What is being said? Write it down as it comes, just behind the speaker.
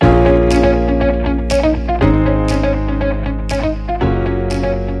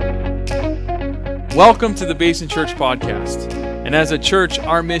Welcome to the Basin Church Podcast. And as a church,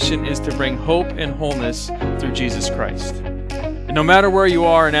 our mission is to bring hope and wholeness through Jesus Christ. And no matter where you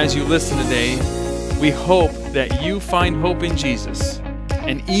are and as you listen today, we hope that you find hope in Jesus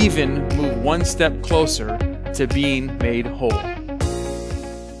and even move one step closer to being made whole.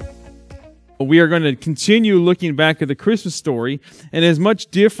 We are going to continue looking back at the Christmas story, and it is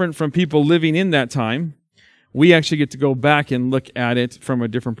much different from people living in that time. We actually get to go back and look at it from a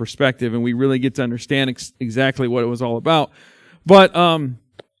different perspective, and we really get to understand exactly what it was all about. But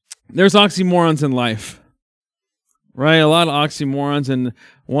there's oxymorons in life, right? A lot of oxymorons, and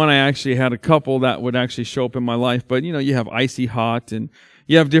one I actually had a couple that would actually show up in my life. But, you have icy hot, and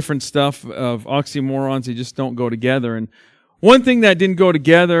you have different stuff of oxymorons. They just don't go together. And one thing that didn't go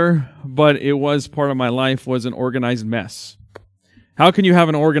together, but it was part of my life, was an organized mess. How can you have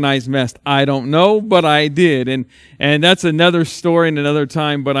an organized mess? I don't know, but I did, and that's another story and another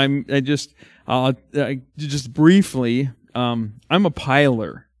time. But just briefly, I'm a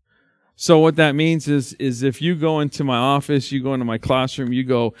piler. So what that means is if you go into my office, you go into my classroom, you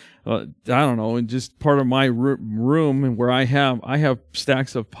go, I don't know, and just part of my room where I have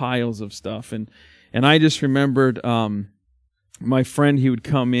stacks of piles of stuff, and I just remembered my friend, he would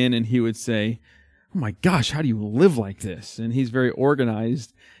come in and he would say, "Oh my gosh, how do you live like this?" And he's very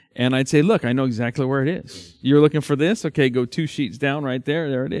organized. And I'd say, "Look, I know exactly where it is. You're looking for this? Okay, go 2 sheets down right there.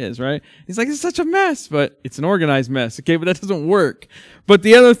 There it is," right? He's like, "It's such a mess," but it's an organized mess. Okay, but that doesn't work. But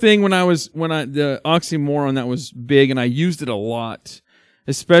the other thing the oxymoron that was big, and I used it a lot,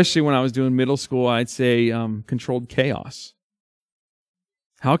 especially when I was doing middle school, I'd say controlled chaos.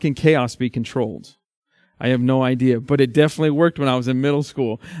 How can chaos be controlled? I have no idea, but it definitely worked when I was in middle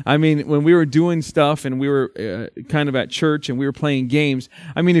school. I mean, when we were doing stuff and we were kind of at church and we were playing games,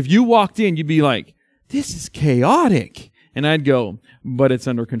 I mean, if you walked in, you'd be like, "This is chaotic." And I'd go, "But it's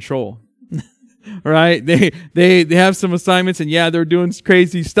under control." Right? They have some assignments, and yeah, they're doing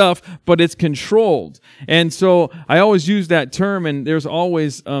crazy stuff, but it's controlled. And so I always use that term, and there's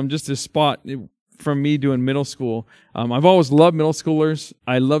always just a spot from me doing middle school. I've always loved middle schoolers.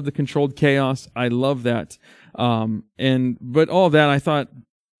 I love the controlled chaos. I love that. But all that, I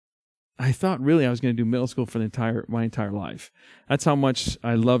thought really I was going to do middle school for my entire life. That's how much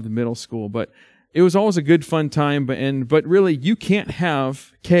I loved middle school. But it was always a good, fun time. But really, you can't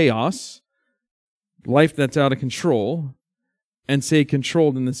have chaos, life that's out of control, and say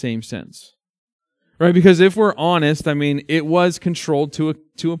controlled in the same sense, right? Because if we're honest, I mean, it was controlled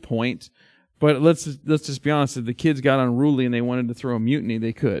to a point. But let's just be honest. If the kids got unruly and they wanted to throw a mutiny,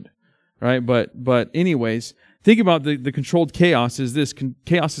 they could, right? But anyways, think about the controlled chaos. Is this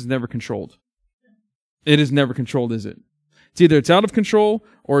chaos is never controlled? It is never controlled, is it? It's either it's out of control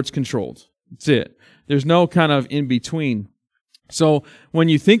or it's controlled. That's it. There's no kind of in between. So when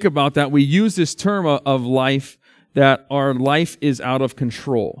you think about that, we use this term of life, that our life is out of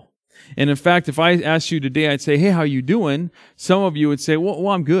control. And in fact, if I asked you today, I'd say, "Hey, how you doing?" Some of you would say, "Well,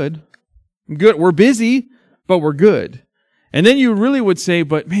 I'm good. I'm good. We're busy, but we're good." And then you really would say,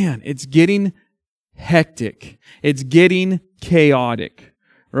 "But man, it's getting hectic. It's getting chaotic,"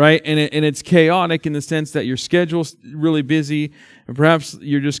 right? And it's chaotic in the sense that your schedule's really busy, and perhaps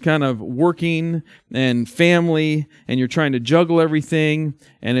you're just kind of working and family, and you're trying to juggle everything,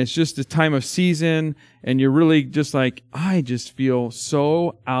 and it's just a time of season, and you're really just like, "I just feel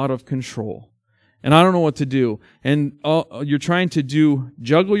so out of control, and I don't know what to do." And you're trying to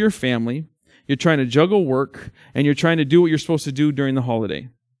juggle your family, you're trying to juggle work, and you're trying to do what you're supposed to do during the holiday.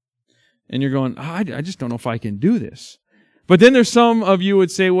 And you're going, I just don't know if I can do this. But then there's some of you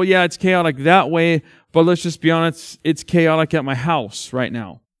would say, "Well, yeah, it's chaotic that way, but let's just be honest, it's chaotic at my house right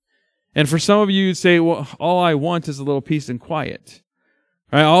now." And for some of you, you'd say, "Well, all I want is a little peace and quiet.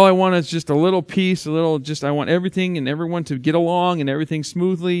 Right? All I want is just a little peace, I want everything and everyone to get along and everything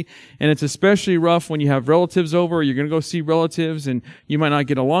smoothly." And it's especially rough when you have relatives over. You're going to go see relatives, and you might not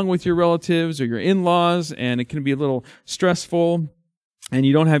get along with your relatives or your in-laws, and it can be a little stressful, and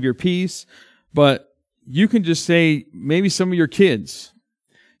you don't have your peace. But you can just say, maybe some of your kids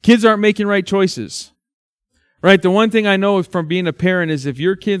aren't making right choices. Right? The one thing I know from being a parent is if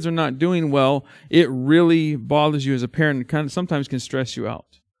your kids are not doing well, it really bothers you as a parent and kind of sometimes can stress you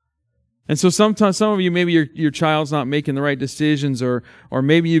out. And so sometimes some of you, maybe your child's not making the right decisions, or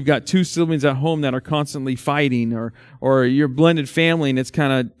maybe you've got 2 siblings at home that are constantly fighting, or you're a blended family and it's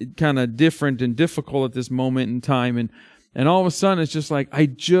kind of different and difficult at this moment in time, and all of a sudden it's just like, I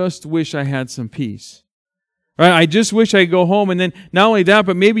just wish I had some peace. Right? I just wish I could go home. And then not only that,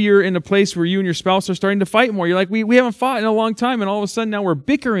 but maybe you're in a place where you and your spouse are starting to fight more. You're like, we haven't fought in a long time. And all of a sudden now we're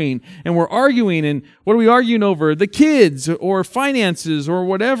bickering and we're arguing. And what are we arguing over? The kids or finances or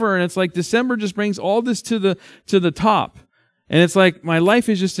whatever. And it's like December just brings all this to the top. And it's like my life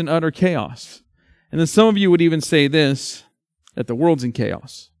is just in utter chaos. And then some of you would even say this, that the world's in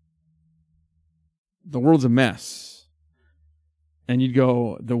chaos. The world's a mess. And you'd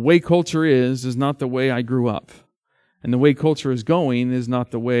go, the way culture is not the way I grew up. And the way culture is going is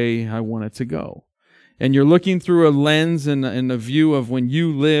not the way I want it to go. And you're looking through a lens and a view of when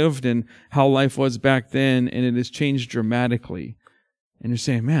you lived and how life was back then, and it has changed dramatically. And you're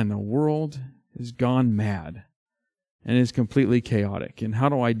saying, man, the world has gone mad and is completely chaotic. And how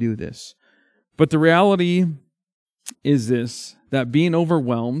do I do this? But the reality is this, that being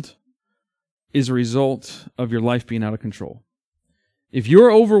overwhelmed is a result of your life being out of control. If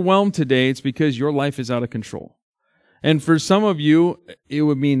you're overwhelmed today, it's because your life is out of control. And for some of you, it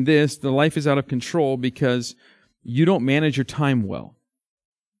would mean this, the life is out of control because you don't manage your time well.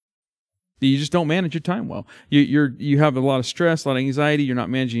 You just don't manage your time well. You have a lot of stress, a lot of anxiety, you're not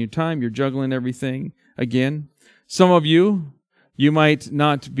managing your time, you're juggling everything again. Some of you might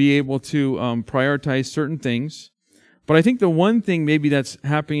not be able to prioritize certain things. But I think the one thing maybe that's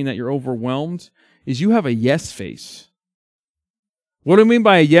happening that you're overwhelmed is you have a yes face. What do I mean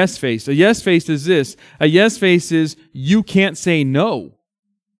by a yes face? A yes face is this. A yes face is you can't say no.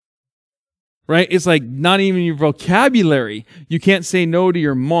 Right? It's like not even your vocabulary. You can't say no to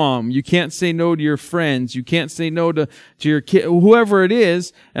your mom. You can't say no to your friends. You can't say no to your kid, whoever it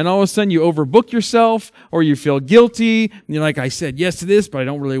is. And all of a sudden you overbook yourself or you feel guilty. And you're like, I said yes to this, but I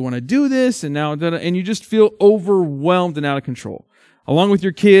don't really want to do this. And now, and you just feel overwhelmed and out of control. Along with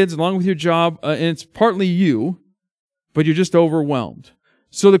your kids, along with your job. And it's partly you. But you're just overwhelmed.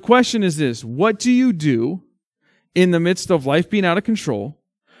 So the question is this, what do you do in the midst of life being out of control?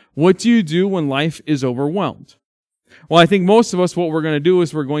 What do you do when life is overwhelmed? Well, I think most of us, what we're going to do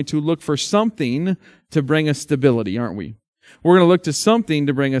is we're going to look for something to bring us stability, aren't we? We're going to look to something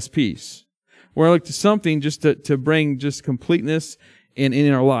to bring us peace. We're going to look to something just to bring just completeness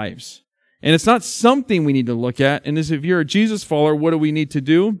in our lives. And it's not something we need to look at. And if you're a Jesus follower, what do we need to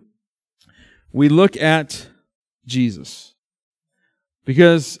do? We look at Jesus.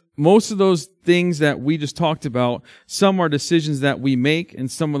 Because most of those things that we just talked about, some are decisions that we make and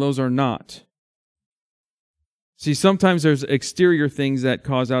some of those are not. See, sometimes there's exterior things that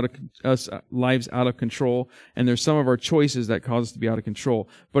cause us lives out of control, and there's some of our choices that cause us to be out of control.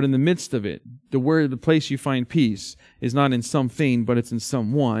 But in the midst of it, the place you find peace is not in something, but it's in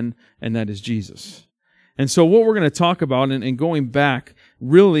someone, and that is Jesus. And so what we're going to talk about, and going back,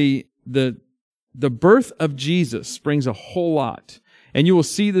 really, the birth of Jesus brings a whole lot. And you will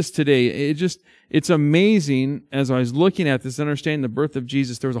see this today. It's amazing as I was looking at this, understanding the birth of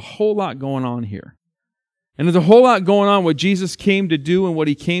Jesus, there was a whole lot going on here. And there's a whole lot going on what Jesus came to do and what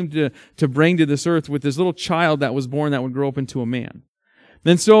He came to bring to this earth with this little child that was born that would grow up into a man.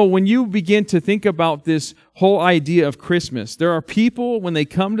 And so when you begin to think about this whole idea of Christmas, there are people, when they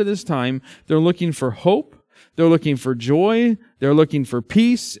come to this time, they're looking for hope. They're looking for joy, they're looking for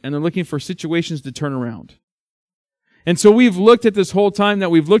peace, and they're looking for situations to turn around. And so we've looked at this whole time that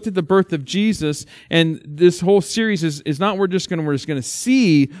we've looked at the birth of Jesus, and this whole series is not we're just going to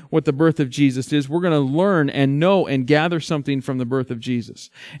see what the birth of Jesus is. We're going to learn and know and gather something from the birth of Jesus.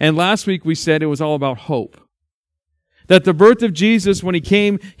 And last week we said it was all about hope. That the birth of Jesus, when He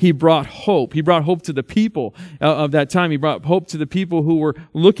came, He brought hope. He brought hope to the people of that time. He brought hope to the people who were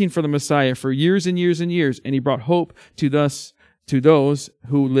looking for the Messiah for years and years and years. And He brought hope to those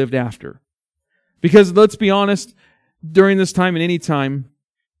who lived after. Because let's be honest, during this time and any time,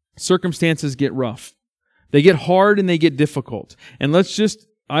 circumstances get rough. They get hard and they get difficult. And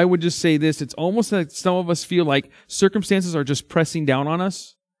I would just say this, it's almost like some of us feel like circumstances are just pressing down on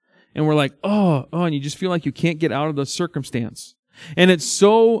us. And we're like, and you just feel like you can't get out of the circumstance. And it's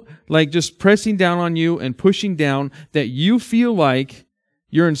so like just pressing down on you and pushing down that you feel like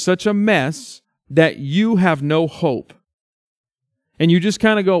you're in such a mess that you have no hope. And you just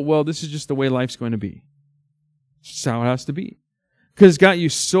kind of go, well, this is just the way life's going to be. It's just how it has to be. Because it's got you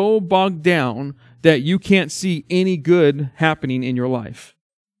so bogged down that you can't see any good happening in your life.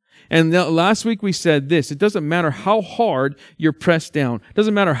 And last week we said this, it doesn't matter how hard you're pressed down. It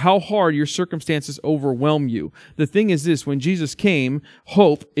doesn't matter how hard your circumstances overwhelm you. The thing is this, when Jesus came,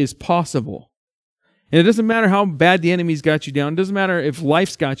 hope is possible. And it doesn't matter how bad the enemy's got you down. It doesn't matter if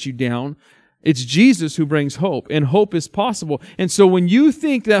life's got you down. It's Jesus who brings hope, and hope is possible. And so when you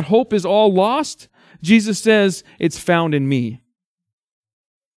think that hope is all lost, Jesus says, it's found in me.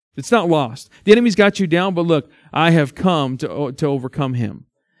 It's not lost. The enemy's got you down, but look, I have come to overcome him.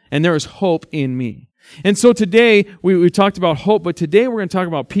 And there is hope in me. And so today, we talked about hope, but today we're going to talk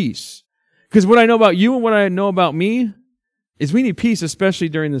about peace. Because what I know about you and what I know about me is we need peace, especially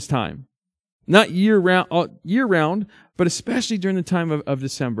during this time. Not year round, but especially during the time of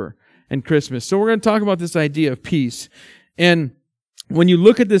December and Christmas. So we're going to talk about this idea of peace. And when you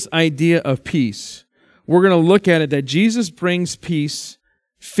look at this idea of peace, we're going to look at it that Jesus brings peace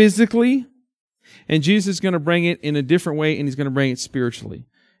physically, and Jesus is going to bring it in a different way, and He's going to bring it spiritually.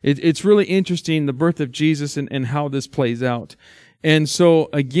 It's really interesting, the birth of Jesus and how this plays out. And so,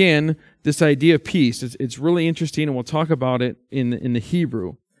 again, this idea of peace, it's really interesting, and we'll talk about it in the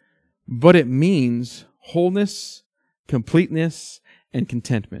Hebrew. But it means wholeness, completeness, and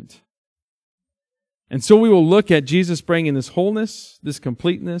contentment. And so we will look at Jesus bringing this wholeness, this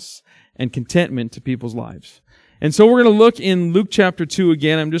completeness, and contentment to people's lives. And so we're going to look in Luke chapter 2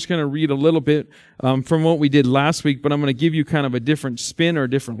 again. I'm just going to read a little bit from what we did last week, but I'm going to give you kind of a different spin or a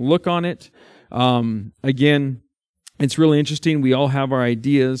different look on it. Again, it's really interesting. We all have our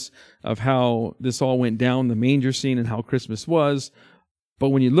ideas of how this all went down, the manger scene and how Christmas was. But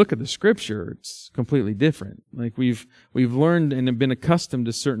when you look at the Scripture, it's completely different. Like we've learned and have been accustomed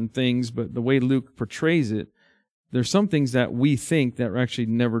to certain things, but the way Luke portrays it, there's some things that we think that actually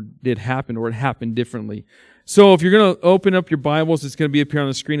never did happen or it happened differently. So if you're going to open up your Bibles, it's going to be up here on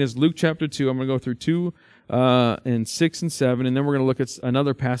the screen as Luke chapter 2. I'm going to go through 2 and 6 and 7, and then we're going to look at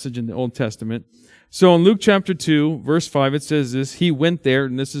another passage in the Old Testament. So in Luke chapter 2, verse 5, it says this, He went there,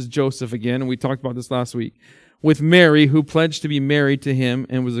 and this is Joseph again, and we talked about this last week, with Mary, who pledged to be married to him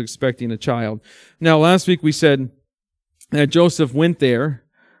and was expecting a child. Now, last week we said that Joseph went there,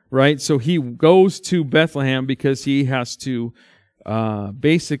 right? So he goes to Bethlehem because he has to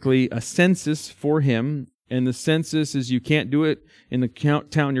basically a census for him. And the census is you can't do it in the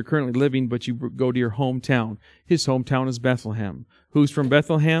town you're currently living, but you go to your hometown. His hometown is Bethlehem. Who's from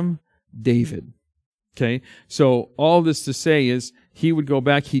Bethlehem? David. Okay? So all this to say is he would go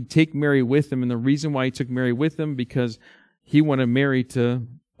back, he'd take Mary with him, and the reason why he took Mary with him, because he wanted Mary to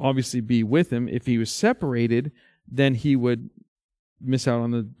obviously be with him. If he was separated, then he would miss out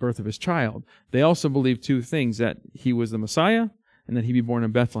on the birth of his child. They also believed two things, that he was the Messiah and that he'd be born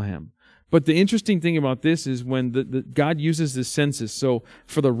in Bethlehem. But the interesting thing about this is when God uses this census. So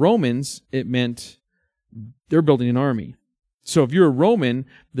for the Romans, it meant they're building an army. So if you're a Roman,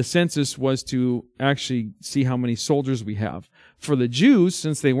 the census was to actually see how many soldiers we have. For the Jews,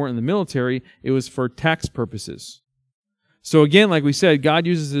 since they weren't in the military, it was for tax purposes. So again, like we said, God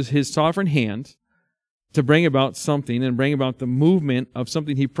uses His sovereign hand to bring about something and bring about the movement of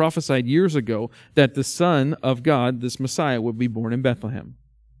something He prophesied years ago, that the Son of God, this Messiah, would be born in Bethlehem.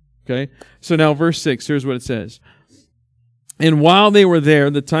 Okay? So now verse 6, here's what it says. And while they were there,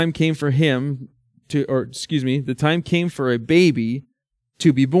 the time came for the time came for a baby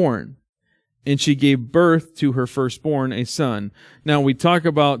to be born. And she gave birth to her firstborn, a son. Now we talk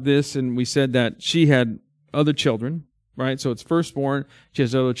about this and we said that she had other children, right? So it's firstborn, she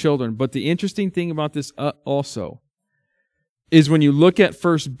has other children. But the interesting thing about this also is when you look at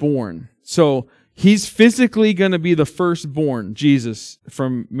firstborn. So He's physically going to be the firstborn, Jesus,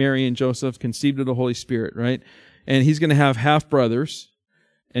 from Mary and Joseph, conceived of the Holy Spirit, right? And He's going to have half-brothers,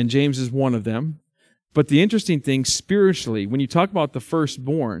 and James is one of them. But the interesting thing, spiritually, when you talk about the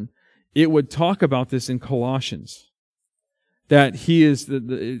firstborn, it would talk about this in Colossians, that He is,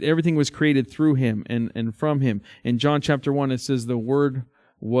 everything was created through Him and from Him. In John chapter 1, it says the Word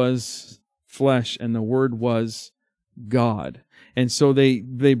was flesh, and the Word was God. And so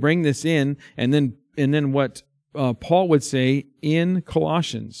they bring this in, and then what Paul would say in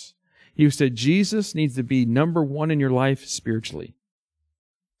Colossians, he said Jesus needs to be number one in your life spiritually.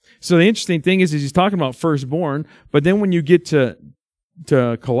 So the interesting thing is he's talking about firstborn, but then when you get to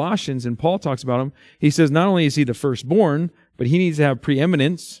Colossians and Paul talks about him, he says not only is he the firstborn, but he needs to have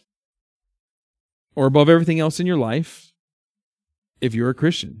preeminence or above everything else in your life if you're a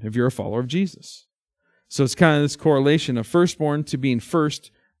Christian, if you're a follower of Jesus. So it's kind of this correlation of firstborn to being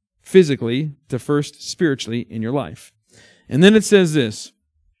first physically to first spiritually in your life. And then it says this,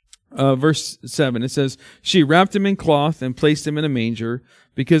 verse 7, it says, She wrapped him in cloth and placed him in a manger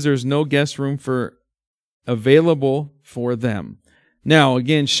because there's no guest room available for them. Now,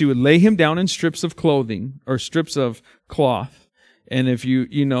 again, she would lay him down in strips of clothing or strips of cloth. And if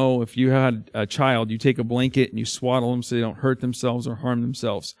if you had a child, you take a blanket and you swaddle them so they don't hurt themselves or harm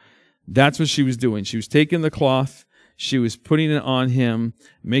themselves. That's what she was doing. She was taking the cloth, she was putting it on him,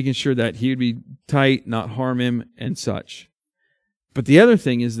 making sure that he would be tight, not harm him, and such. But the other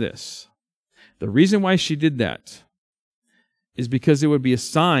thing is this. The reason why she did that is because it would be a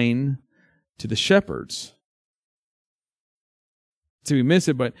sign to the shepherds. So we miss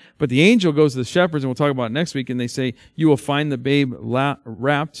it, but the angel goes to the shepherds, and we'll talk about it next week, and they say, you will find the babe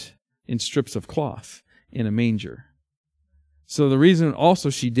wrapped in strips of cloth in a manger. So the reason also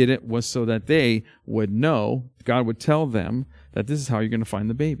she did it was so that they would know, God would tell them that this is how you're going to find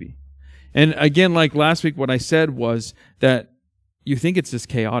the baby. And again, like last week, what I said was that you think it's this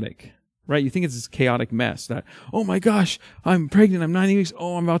chaotic, right? You think it's this chaotic mess that, oh my gosh, I'm pregnant, I'm 9 weeks,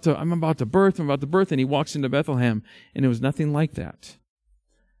 oh, I'm about to birth, and he walks into Bethlehem, and it was nothing like that.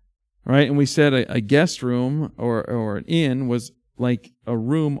 Right? And we said a guest room or an inn was like a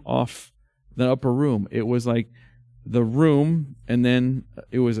room off the upper room. It was like the room, and then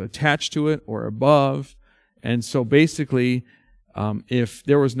it was attached to it or above. And so basically, if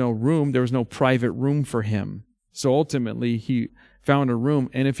there was no room, there was no private room for him. So ultimately, he found a room.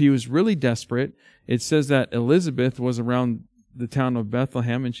 And if he was really desperate, it says that Elizabeth was around the town of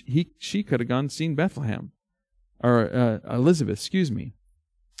Bethlehem, and she could have gone and seen Bethlehem. Or Elizabeth, excuse me.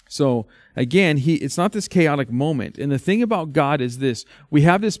 So again, it's not this chaotic moment. And the thing about God is this. We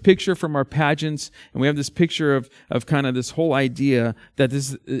have this picture from our pageants, and we have this picture of kind of this whole idea that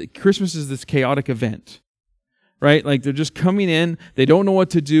Christmas is this chaotic event. Right? Like they're just coming in, they don't know what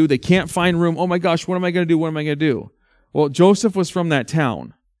to do, they can't find room. Oh my gosh, what am I going to do? What am I going to do? Well, Joseph was from that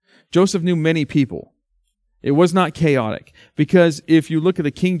town. Joseph knew many people. It was not chaotic. Because if you look at the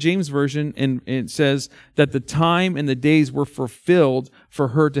King James Version, and it says that the time and the days were fulfilled for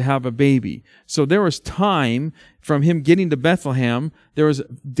her to have a baby. So there was time from him getting to Bethlehem, there was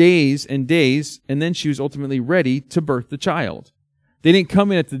days, and then she was ultimately ready to birth the child. They didn't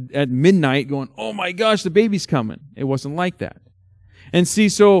come in at midnight going, oh my gosh, the baby's coming. It wasn't like that. And see,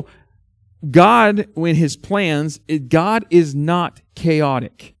 so God, in His plans, God is not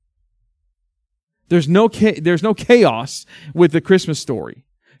chaotic. There's no chaos with the Christmas story.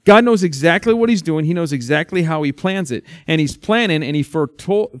 God knows exactly what He's doing. He knows exactly how He plans it. And He's planning, and He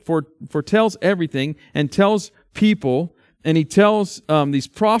foretells everything, and tells people, and He tells these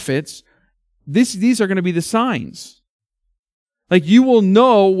prophets, these are going to be the signs. Like, you will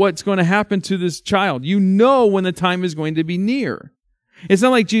know what's going to happen to this child. You know when the time is going to be near. It's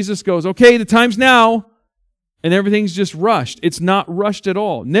not like Jesus goes, okay, the time's now, and everything's just rushed. It's not rushed at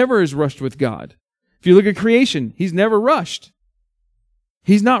all. Never is rushed with God. If you look at creation, He's never rushed.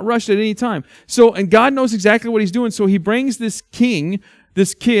 He's not rushed at any time. So, and God knows exactly what He's doing. So He brings this king,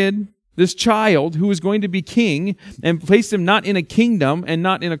 this kid, this child who is going to be king, and placed him not in a kingdom and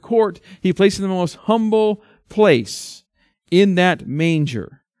not in a court. He placed him in the most humble place, in that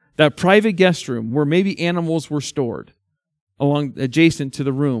manger, that private guest room where maybe animals were stored adjacent to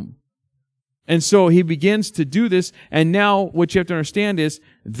the room. And so He begins to do this. And now what you have to understand is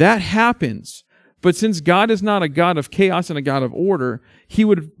that happens. But since God is not a God of chaos and a God of order, He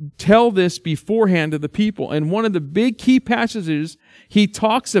would tell this beforehand to the people. And one of the big key passages He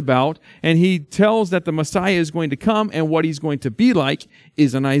talks about, and He tells that the Messiah is going to come and what He's going to be like,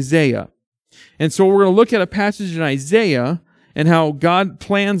 is in Isaiah. And so we're going to look at a passage in Isaiah and how God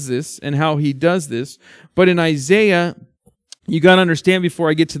plans this and how He does this. But in Isaiah, you got to understand, before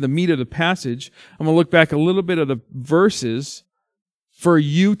I get to the meat of the passage, I'm going to look back a little bit of the verses for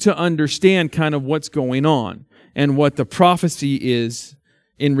you to understand kind of what's going on and what the prophecy is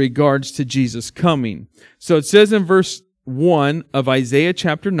in regards to Jesus coming. So it says in verse 1 of Isaiah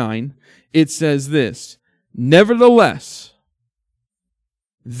chapter 9, it says this, "Nevertheless,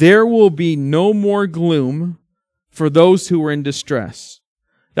 there will be no more gloom for those who are in distress."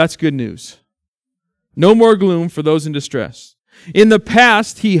 That's good news. No more gloom for those in distress. "In the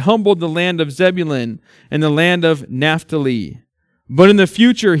past, He humbled the land of Zebulun and the land of Naphtali. But in the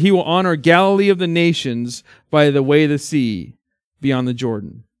future, He will honor Galilee of the nations by the way of the sea, beyond the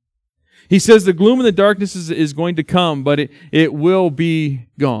Jordan." He says the gloom and the darkness is going to come, but it will be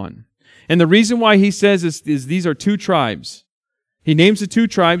gone. And the reason why He says is these are two tribes. He names the two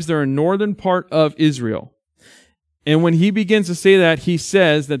tribes. They're in northern part of Israel. And when He begins to say that, He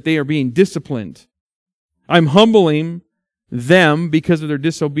says that they are being disciplined. I'm humbling them because of their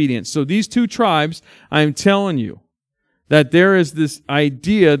disobedience. So these two tribes, I'm telling you, that there is this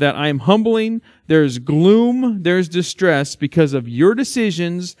idea that I'm humbling, there's gloom, there's distress because of your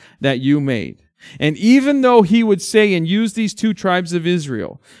decisions that you made. And even though He would say and use these two tribes of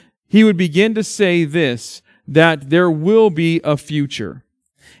Israel, He would begin to say this, that there will be a future.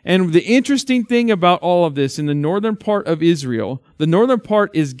 And the interesting thing about all of this, in the northern part of Israel, the northern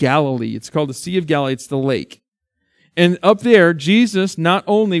part is Galilee. It's called the Sea of Galilee. It's the lake. And up there, Jesus not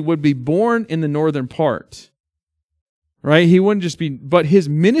only would be born in the northern part, right? He wouldn't just be, but His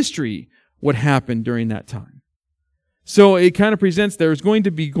ministry would happen during that time. So it kind of presents there's going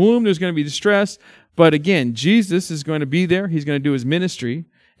to be gloom, there's going to be distress, but again, Jesus is going to be there. He's going to do his ministry,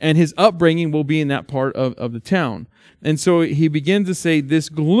 and his upbringing will be in that part of the town. And so he begins to say this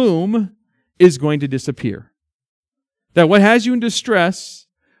gloom is going to disappear. That what has you in distress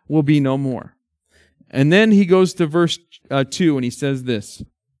will be no more. And then he goes to verse 2 and he says this,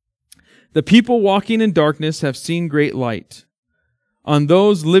 the people walking in darkness have seen great light. On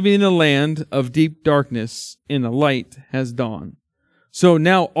those living in a land of deep darkness, in the light has dawned. So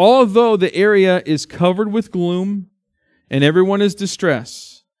now, although the area is covered with gloom and everyone is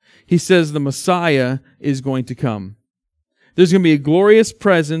distressed, he says the Messiah is going to come. There's going to be a glorious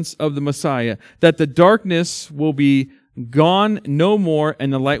presence of the Messiah, that the darkness will be gone no more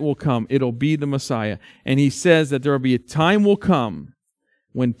and the light will come. It'll be the Messiah. And he says that there will be a time will come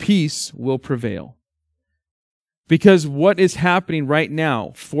when peace will prevail. Because what is happening right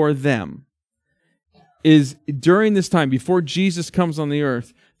now for them is during this time, before Jesus comes on the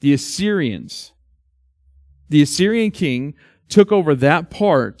earth, the Assyrian king took over that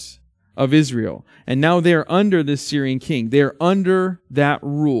part of Israel. And now they're under the Syrian king. They're under that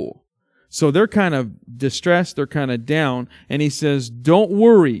rule. So they're kind of distressed. They're kind of down. And he says, don't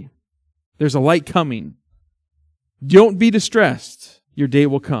worry. There's a light coming. Don't be distressed. Your day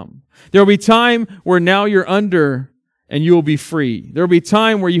will come. There will be time where now you're under and you will be free. There will be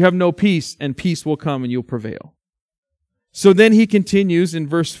time where you have no peace and peace will come and you'll prevail. So then he continues in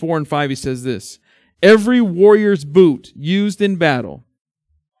verse 4 and 5. He says this, every warrior's boot used in battle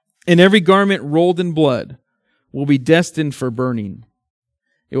and every garment rolled in blood will be destined for burning.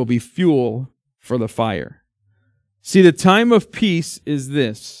 It will be fuel for the fire. See, the time of peace is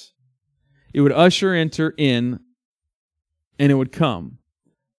this. It would enter in and it would come.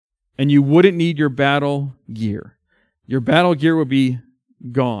 And you wouldn't need your battle gear. Your battle gear would be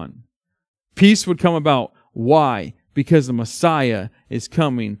gone. Peace would come about. Why? Because the Messiah is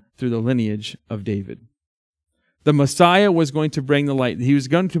coming through the lineage of David. The Messiah was going to bring the light. He was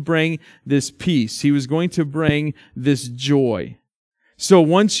going to bring this peace. He was going to bring this joy. So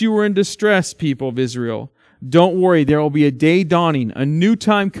once you were in distress, people of Israel, don't worry. There will be a day dawning, a new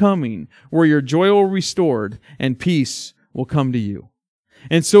time coming where your joy will be restored and peace will come to you.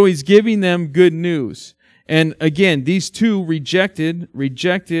 And so he's giving them good news. And again, these two rejected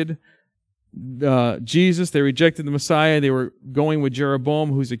Jesus. They rejected the Messiah. They were going with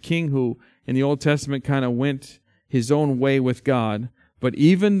Jeroboam, who's a king who in the Old Testament kind of went his own way with God. But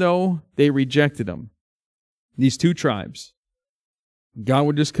even though they rejected him, these two tribes, God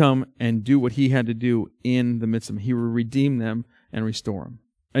would just come and do what he had to do in the midst of them. He would redeem them and restore them.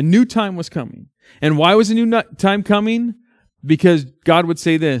 A new time was coming. And why was a new time coming? Because God would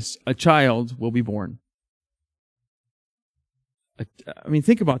say this, a child will be born. I mean,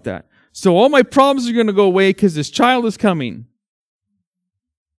 think about that. So all my problems are going to go away because this child is coming.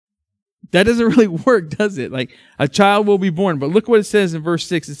 That doesn't really work, does it? Like, a child will be born. But look what it says in verse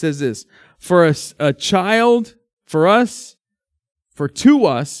 6. It says this, for a child, for to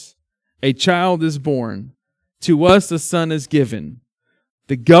us, a child is born. To us, a son is given.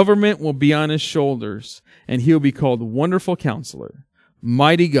 The government will be on his shoulders, and he will be called Wonderful Counselor,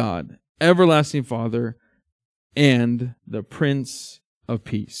 Mighty God, Everlasting Father, and the Prince of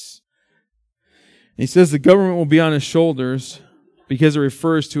Peace. And he says the government will be on his shoulders because it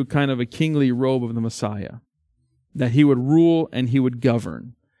refers to a kind of a kingly robe of the Messiah, that he would rule and he would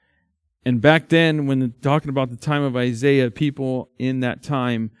govern. And back then, when talking about the time of Isaiah, people in that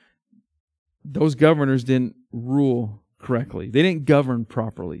time, those governors didn't rule correctly. They didn't govern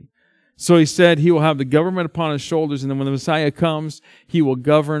properly. So he said he will have the government upon his shoulders, and then when the Messiah comes, he will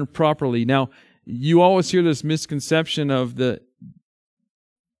govern properly. Now, you always hear this misconception of the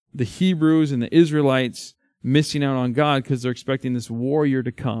Hebrews and the Israelites missing out on God because they're expecting this warrior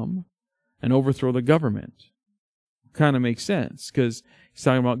to come and overthrow the government. Kind of makes sense because he's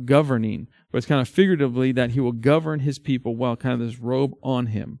talking about governing, but it's kind of figuratively that he will govern his people well, kind of this robe on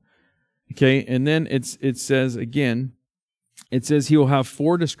him. Okay, and then it says again, it says he will have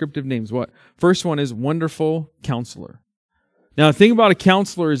 4 descriptive names. What? First one is Wonderful Counselor. Now, the thing about a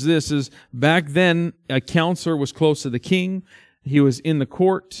counselor is this, is back then, a counselor was close to the king. He was in the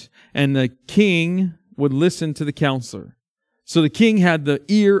court, and the king would listen to the counselor. So the king had the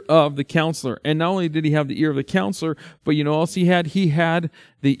ear of the counselor. And not only did he have the ear of the counselor, but you know what else he had? He had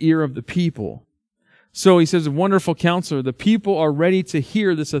the ear of the people. So he says, Wonderful Counselor, the people are ready to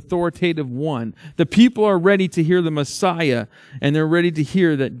hear this authoritative one. The people are ready to hear the Messiah, and they're ready to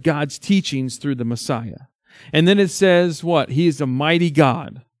hear that God's teachings through the Messiah. And then it says what? He is a mighty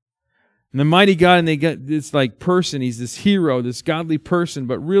God. And the mighty God, and they get this like person, he's this hero, this godly person,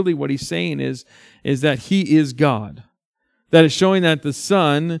 but really what he's saying is that he is God. That is showing that the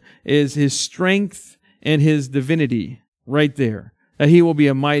Son is His strength and His divinity right there. That He will be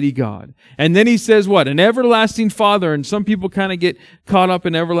a mighty God. And then He says what? An everlasting Father. And some people kind of get caught up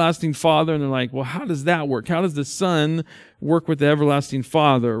in everlasting Father and they're like, well, how does that work? How does the Son work with the everlasting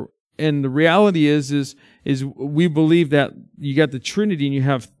Father? And the reality is we believe that you got the Trinity and you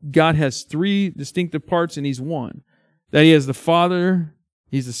have, God has three distinctive parts and He's one. That He has the Father,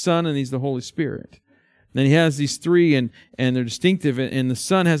 He's the Son, and He's the Holy Spirit. Then He has these three and they're distinctive, and the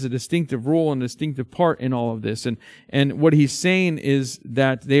Son has a distinctive role and a distinctive part in all of this. And what He's saying is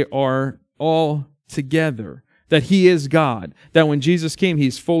that they are all together. That He is God. That when Jesus came,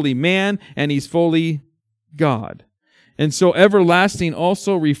 He's fully man and He's fully God. And so everlasting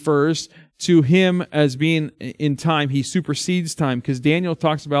also refers to Him as being in time. He supersedes time, because Daniel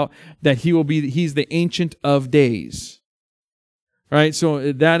talks about that He's the Ancient of Days. Right?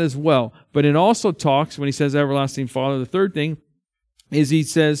 So that as well. But it also talks, when He says everlasting Father, the third thing is He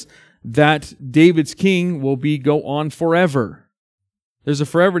says that David's king will go on forever. There's a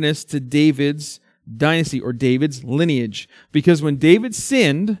foreverness to David's dynasty or David's lineage. Because when David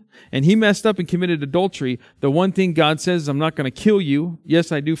sinned and he messed up and committed adultery, the one thing God says is, I'm not going to kill you.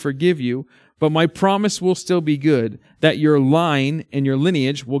 Yes, I do forgive you. But my promise will still be good, that your line and your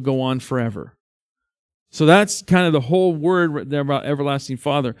lineage will go on forever. So that's kind of the whole word right there about everlasting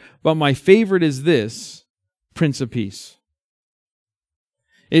Father. But my favorite is this, Prince of Peace.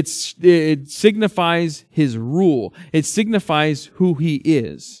 It signifies His rule. It signifies who He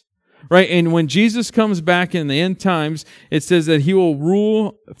is. Right? And when Jesus comes back in the end times, it says that He will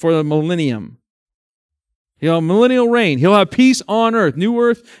rule for the millennium. He'll have millennial reign. He'll have peace on earth,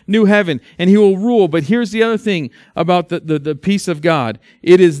 new heaven, and He will rule. But here's the other thing about the peace of God.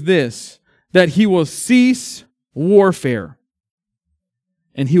 It is this, that He will cease warfare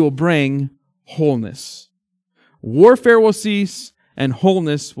and He will bring wholeness. Warfare will cease and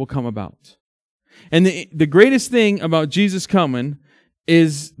wholeness will come about. And the greatest thing about Jesus coming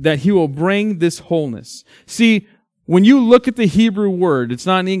is that He will bring this wholeness. See, when you look at the Hebrew word, it's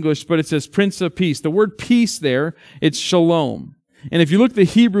not in English, but it says Prince of Peace. The word peace there, it's shalom. And if you look at the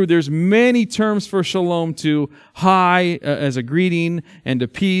Hebrew, there's many terms for shalom, to hi as a greeting and to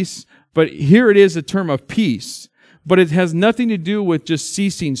peace. But here it is a term of peace. But it has nothing to do with just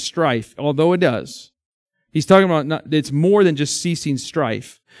ceasing strife, although it does. He's talking about, it's more than just ceasing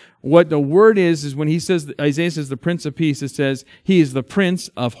strife. What the word is when he says, Isaiah says the Prince of Peace, it says He is the Prince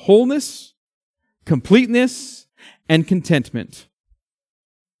of wholeness, completeness, and contentment.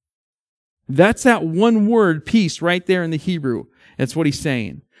 That's that one word, peace, right there in the Hebrew. That's what He's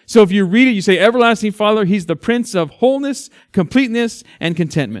saying. So if you read it, you say, everlasting Father, He's the Prince of wholeness, completeness, and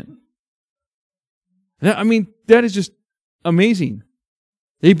contentment. I mean, that is just amazing.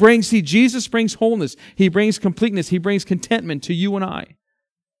 Jesus brings wholeness. He brings completeness. He brings contentment to you and I.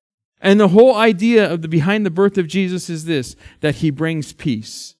 And the whole idea of behind the birth of Jesus is this, that He brings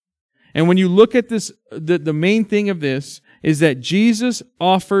peace. And when you look at this, the main thing of this is that Jesus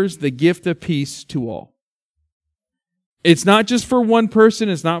offers the gift of peace to all. It's not just for one person.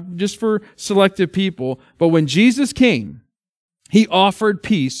 It's not just for selective people. But when Jesus came, He offered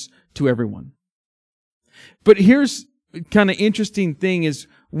peace to everyone. But here's kind of interesting thing is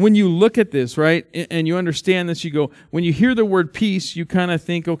when you look at this, right, and you understand this, you go, when you hear the word peace, you kind of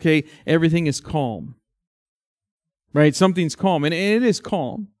think, okay, everything is calm. Right? Something's calm. And it is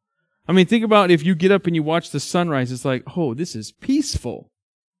calm. I mean, think about if you get up and you watch the sunrise, it's like, oh, this is peaceful.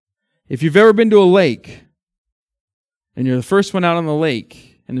 If you've ever been to a lake, and you're the first one out on the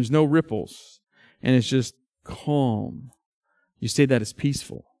lake, and there's no ripples, and it's just calm, you say that is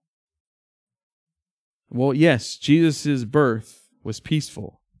peaceful. Well, yes, Jesus' birth was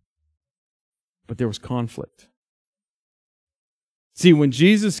peaceful, but there was conflict. See, when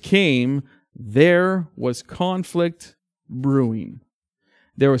Jesus came, there was conflict brewing.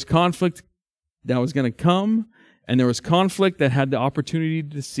 There was conflict that was going to come, and there was conflict that had the opportunity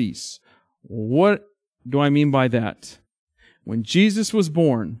to cease. What do I mean by that? When Jesus was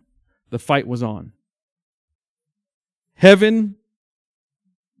born, the fight was on. Heaven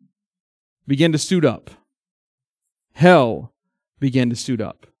began to suit up. Hell began to suit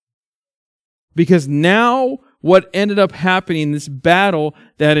up. Because now what ended up happening, this battle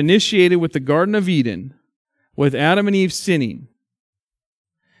that initiated with the Garden of Eden, with Adam and Eve sinning,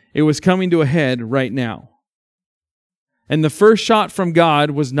 it was coming to a head right now. And the first shot from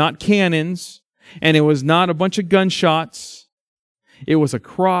God was not cannons, and it was not a bunch of gunshots. It was a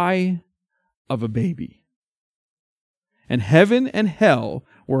cry of a baby. And heaven and hell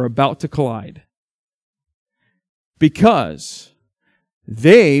were about to collide. Because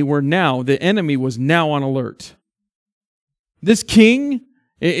the enemy was now on alert. This king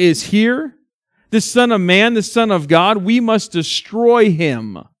is here. This Son of Man, this Son of God, we must destroy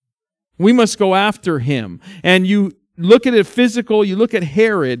him. We must go after him. And you look at it physical, you look at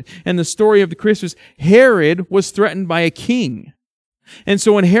Herod and the story of the Christmas. Herod was threatened by a king. And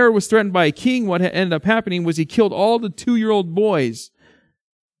so when Herod was threatened by a king, what ended up happening was he killed all the 2-year-old boys.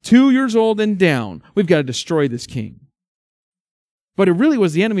 2 years old and down. We've got to destroy this king. But it really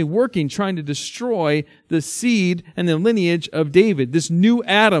was the enemy working, trying to destroy the seed and the lineage of David, this new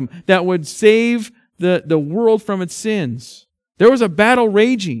Adam that would save the world from its sins. There was a battle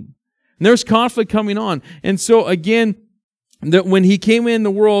raging, and there was conflict coming on. And so again, that when he came in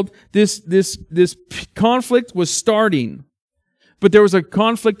the world, this conflict was starting. But there was a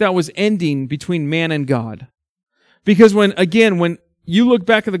conflict that was ending between man and God. Because when you look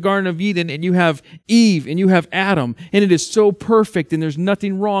back at the Garden of Eden and you have Eve and you have Adam, and it is so perfect and there's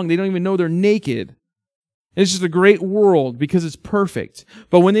nothing wrong. They don't even know they're naked. It's just a great world because it's perfect.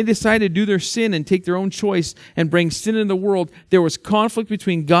 But when they decided to do their sin and take their own choice and bring sin into the world, there was conflict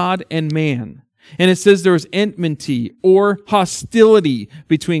between God and man. And it says there was enmity or hostility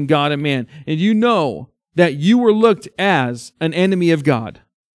between God and man. And you know that you were looked as an enemy of God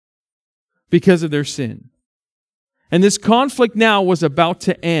because of their sin. And this conflict now was about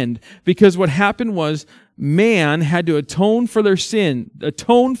to end because what happened was man had to atone for their sin,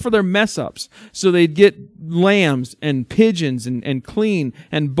 atone for their mess-ups. So they'd get lambs and pigeons and clean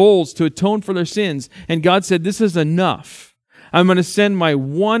and bulls to atone for their sins. And God said, this is enough. I'm going to send my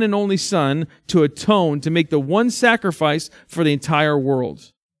one and only Son to atone, to make the one sacrifice for the entire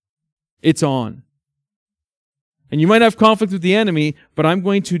world. It's on. And you might have conflict with the enemy, but I'm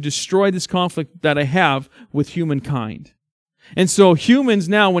going to destroy this conflict that I have with humankind. And so humans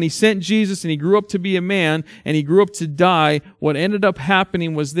now, when he sent Jesus and he grew up to be a man and he grew up to die, what ended up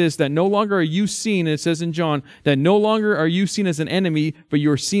happening was this, that no longer are you seen, and it says in John, that no longer are you seen as an enemy, but you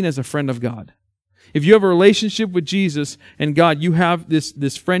are seen as a friend of God. If you have a relationship with Jesus and God, you have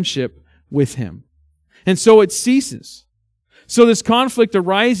this friendship with him. And so it ceases. So this conflict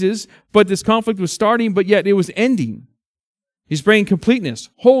arises, but this conflict was starting, but yet it was ending. He's bringing completeness,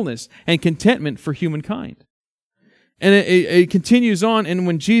 wholeness, and contentment for humankind. And it continues on, and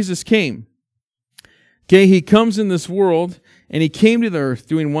when Jesus came, okay, he comes in this world, and he came to the earth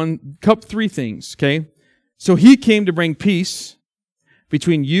doing three things, okay? So he came to bring peace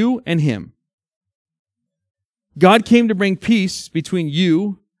between you and him. God came to bring peace between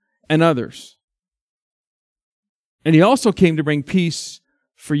you and others. And he also came to bring peace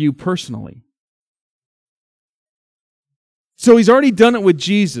for you personally. So he's already done it with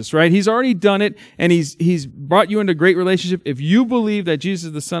Jesus, right? He's already done it, and he's brought you into a great relationship. If you believe that Jesus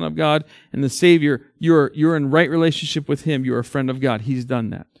is the Son of God and the Savior, you're in right relationship with him. You're a friend of God. He's done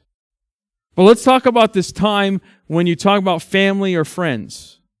that. But let's talk about this time when you talk about family or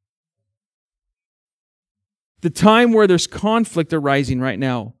friends. The time where there's conflict arising right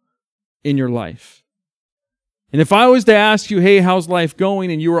now in your life. And if I was to ask you, hey, how's life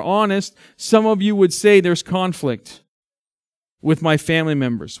going? And you were honest, some of you would say there's conflict with my family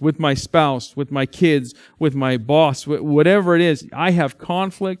members, with my spouse, with my kids, with my boss, whatever it is. I have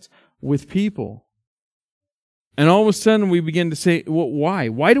conflict with people. And all of a sudden we begin to say, well, why?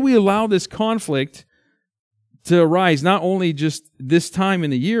 Why do we allow this conflict to arise, not only just this time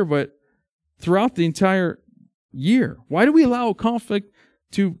in the year, but throughout the entire year? Why do we allow conflict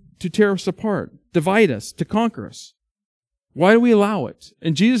to tear us apart, divide us, to conquer us? Why do we allow it?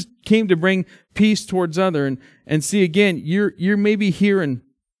 And Jesus came to bring peace towards other. And see, again, you're maybe here and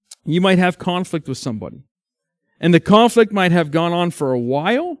you might have conflict with somebody. And the conflict might have gone on for a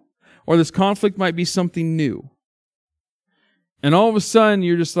while, or this conflict might be something new. And all of a sudden,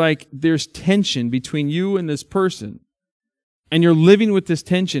 you're just like, there's tension between you and this person. And you're living with this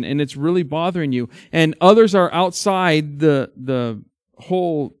tension, and it's really bothering you. And others are outside the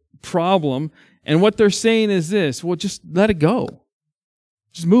whole problem. And what they're saying is this, well, just let it go.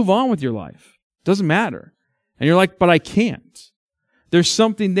 Just move on with your life. Doesn't matter. And you're like, but I can't. There's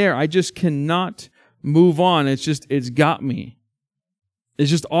something there. I just cannot move on. It's got me.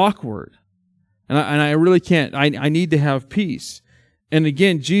 It's just awkward. And I really can't. I need to have peace. And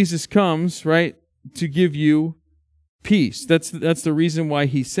again, Jesus comes, right, to give you peace. That's the reason why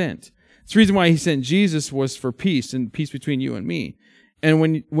he sent. The reason why he sent Jesus was for peace, and peace between you and me. And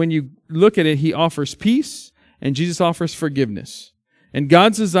when you look at it, he offers peace, and Jesus offers forgiveness. And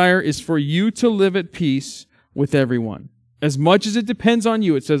God's desire is for you to live at peace with everyone. As much as it depends on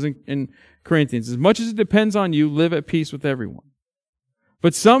you, it says in Corinthians, as much as it depends on you, live at peace with everyone.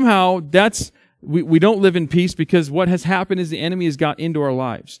 But somehow, that's We don't live in peace because what has happened is the enemy has got into our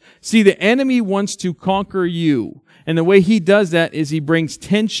lives. See, the enemy wants to conquer you. And the way he does that is he brings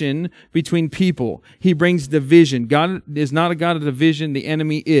tension between people. He brings division. God is not a God of division. The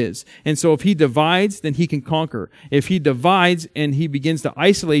enemy is. And so if he divides, then he can conquer. If he divides and he begins to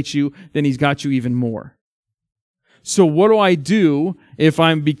isolate you, then he's got you even more. So what do I do if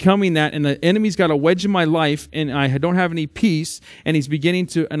I'm becoming that and the enemy's got a wedge in my life and I don't have any peace and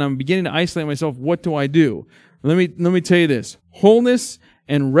I'm beginning to isolate myself? What do I do? Let me tell you this. Wholeness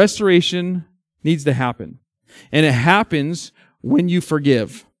and restoration needs to happen. And it happens when you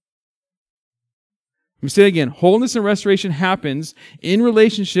forgive. Let me say it again. Wholeness and restoration happens in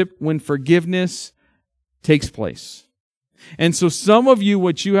relationship when forgiveness takes place. And so some of you,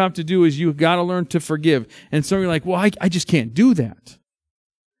 what you have to do is you've got to learn to forgive. And some of you are like, well, I just can't do that.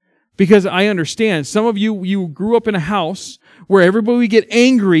 Because I understand. Some of you grew up in a house where everybody would get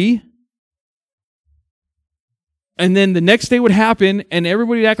angry, and then the next day would happen, and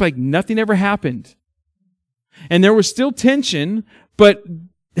everybody would act like nothing ever happened. And there was still tension, but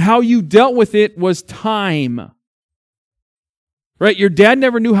how you dealt with it was time. Right? Your dad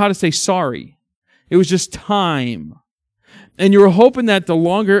never knew how to say sorry. It was just time. And you were hoping that the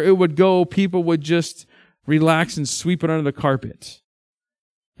longer it would go, people would just relax and sweep it under the carpet.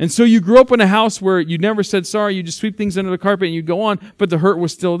 And so you grew up in a house where you never said sorry, you just sweep things under the carpet and you go on, but the hurt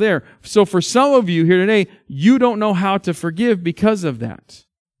was still there. So for some of you here today, you don't know how to forgive because of that.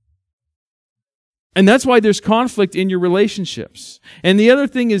 And that's why there's conflict in your relationships. And the other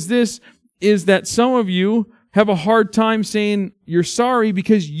thing is this, is that some of you have a hard time saying you're sorry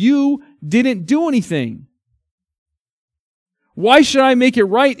because you didn't do anything. Why should I make it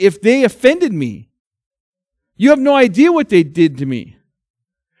right if they offended me? You have no idea what they did to me.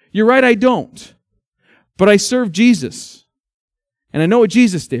 You're right, I don't. But I serve Jesus. And I know what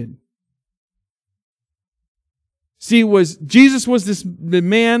Jesus did. See, Jesus was the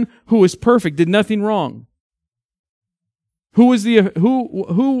man who was perfect, did nothing wrong.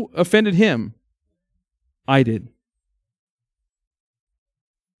 Who offended him? I did.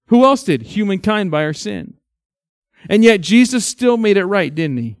 Who else did? Humankind by our sin. And yet Jesus still made it right,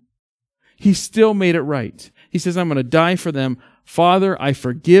 didn't he? He still made it right. He says, I'm going to die for them. Father, I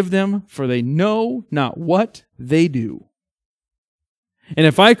forgive them, for they know not what they do. And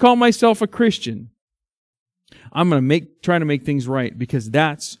if I call myself a Christian, I'm going to try to make things right because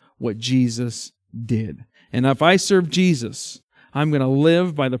that's what Jesus did. And if I serve Jesus, I'm going to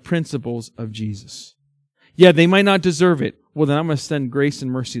live by the principles of Jesus. Yeah, they might not deserve it. Well, then I'm going to extend grace and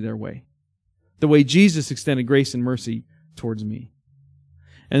mercy their way. The way Jesus extended grace and mercy towards me.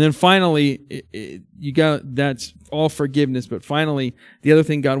 And then finally, that's all forgiveness. But finally, the other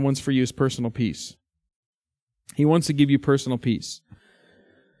thing God wants for you is personal peace. He wants to give you personal peace.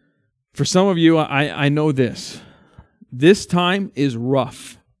 For some of you, I know this. This time is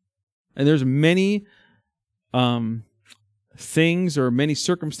rough. And there's many things or many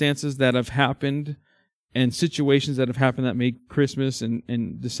circumstances that have happened and situations that have happened that make Christmas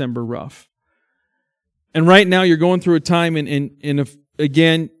and December rough. And right now you're going through a time and if,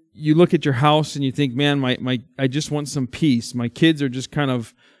 again, you look at your house and you think, man, I just want some peace. My kids are just kind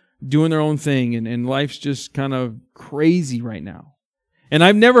of doing their own thing and life's just kind of crazy right now. And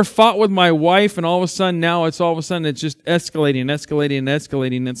I've never fought with my wife and all of a sudden it's just escalating.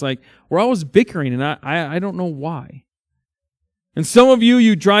 It's like we're always bickering and I don't know why. And some of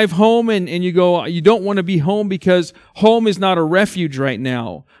you drive home and you go, you don't want to be home because home is not a refuge right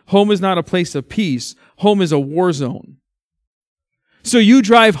now. Home is not a place of peace. Home is a war zone. So you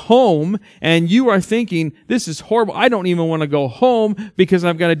drive home and you are thinking, this is horrible. I don't even want to go home because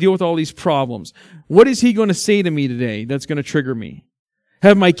I've got to deal with all these problems. What is he going to say to me today that's going to trigger me?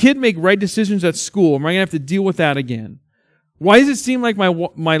 Have my kid make right decisions at school? Am I going to have to deal with that again? Why does it seem like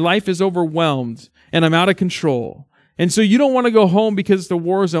my life is overwhelmed and I'm out of control? And so you don't want to go home because it's the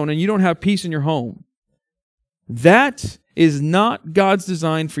war zone and you don't have peace in your home. That is not God's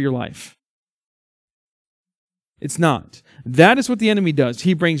design for your life. It's not. That is what the enemy does.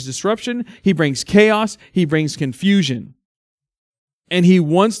 He brings disruption, he brings chaos, he brings confusion. And he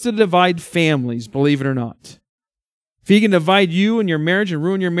wants to divide families, believe it or not. If he can divide you and your marriage and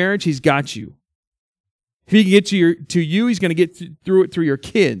ruin your marriage, he's got you. If he can get to you, he's going to get through your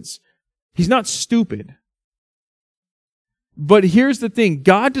kids. He's not stupid. But here's the thing.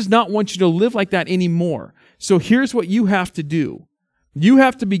 God does not want you to live like that anymore. So here's what you have to do. You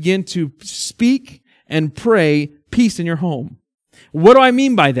have to begin to speak and pray peace in your home. What do I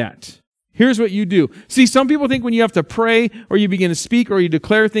mean by that? Here's what you do. See, some people think when you have to pray or you begin to speak or you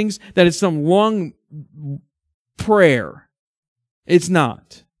declare things that it's some long prayer. It's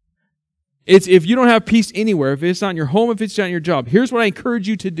not. It's if you don't have peace anywhere, if it's not in your home, if it's not in your job, here's what I encourage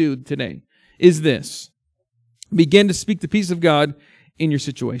you to do today, is this. Begin to speak the peace of God in your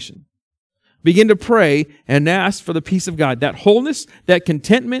situation. Begin to pray and ask for the peace of God, that wholeness, that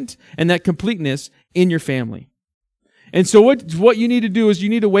contentment, and that completeness in your family. And so what you need to do is you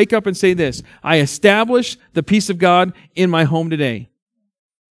need to wake up and say this: I establish the peace of God in my home today.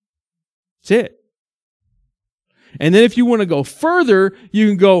 That's it. And then if you want to go further, you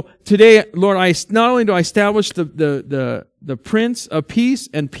can go, today, Lord, not only do I establish the Prince of Peace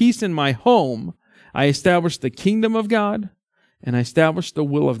and peace in my home, I establish the kingdom of God and I establish the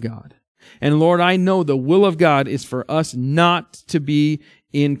will of God. And Lord, I know the will of God is for us not to be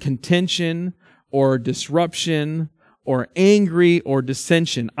in contention or disruption or angry or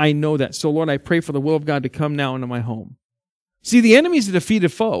dissension. I know that. So Lord, I pray for the will of God to come now into my home. See, the enemy is a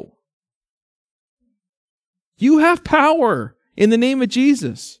defeated foe. You have power in the name of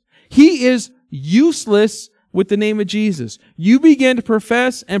Jesus. He is useless with the name of Jesus. You begin to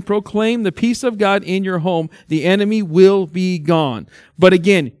profess and proclaim the peace of God in your home, the enemy will be gone. But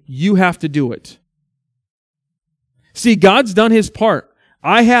again, you have to do it. See, God's done His part.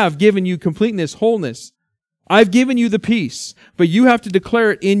 I have given you completeness, wholeness. I've given you the peace, but you have to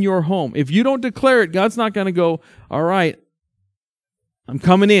declare it in your home. If you don't declare it, God's not going to go, all right, I'm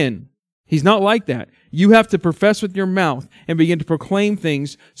coming in. He's not like that. You have to profess with your mouth and begin to proclaim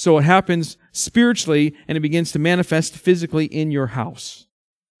things so it happens spiritually and it begins to manifest physically in your house.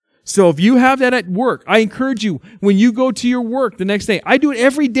 So if you have that at work, I encourage you, when you go to your work the next day, I do it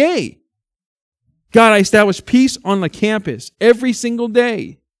every day. God, I establish peace on the campus every single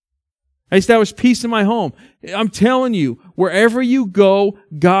day. I establish peace in my home. I'm telling you, wherever you go,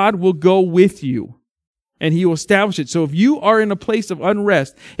 God will go with you. And He will establish it. So if you are in a place of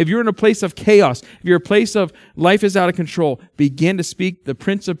unrest, if you're in a place of chaos, if you're in a place of life is out of control, begin to speak the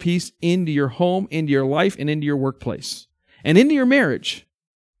Prince of Peace into your home, into your life, and into your workplace, and into your marriage.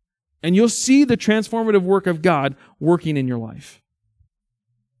 And you'll see the transformative work of God working in your life.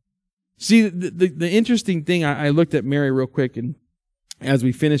 See, the interesting thing, I looked at Mary real quick, and as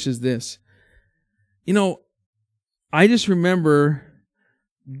we finish is this. You know, I just remember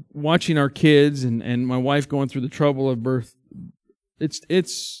watching our kids and my wife going through the trouble of birth.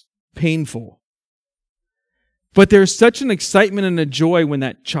 It's painful. But there's such an excitement and a joy when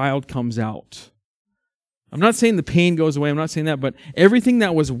that child comes out. I'm not saying the pain goes away. I'm not saying that. But everything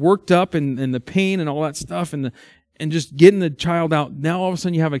that was worked up and the pain and all that stuff and just getting the child out, now all of a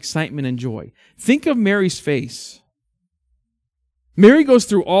sudden you have excitement and joy. Think of Mary's face. Mary goes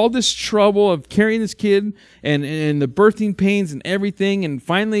through all this trouble of carrying this kid and the birthing pains and everything, and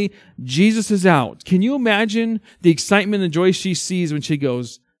finally Jesus is out. Can you imagine the excitement and joy she sees when she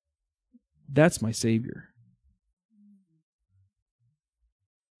goes, that's my Savior.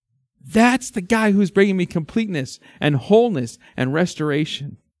 That's the guy who's bringing me completeness and wholeness and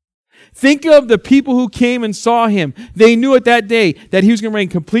restoration. Think of the people who came and saw Him. They knew at that day that He was going to bring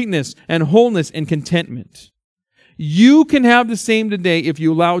completeness and wholeness and contentment. You can have the same today if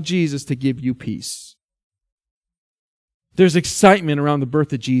you allow Jesus to give you peace. There's excitement around the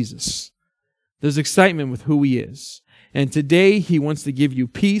birth of Jesus. There's excitement with who He is. And today He wants to give you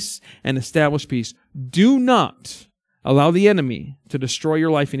peace and establish peace. Do not allow the enemy to destroy your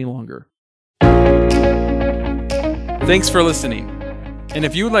life any longer. Thanks for listening. And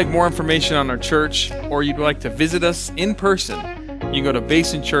if you would like more information on our church, or you'd like to visit us in person, you can go to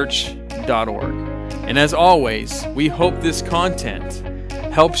basinchurch.org. And as always, we hope this content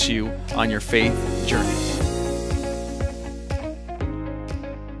helps you on your faith journey.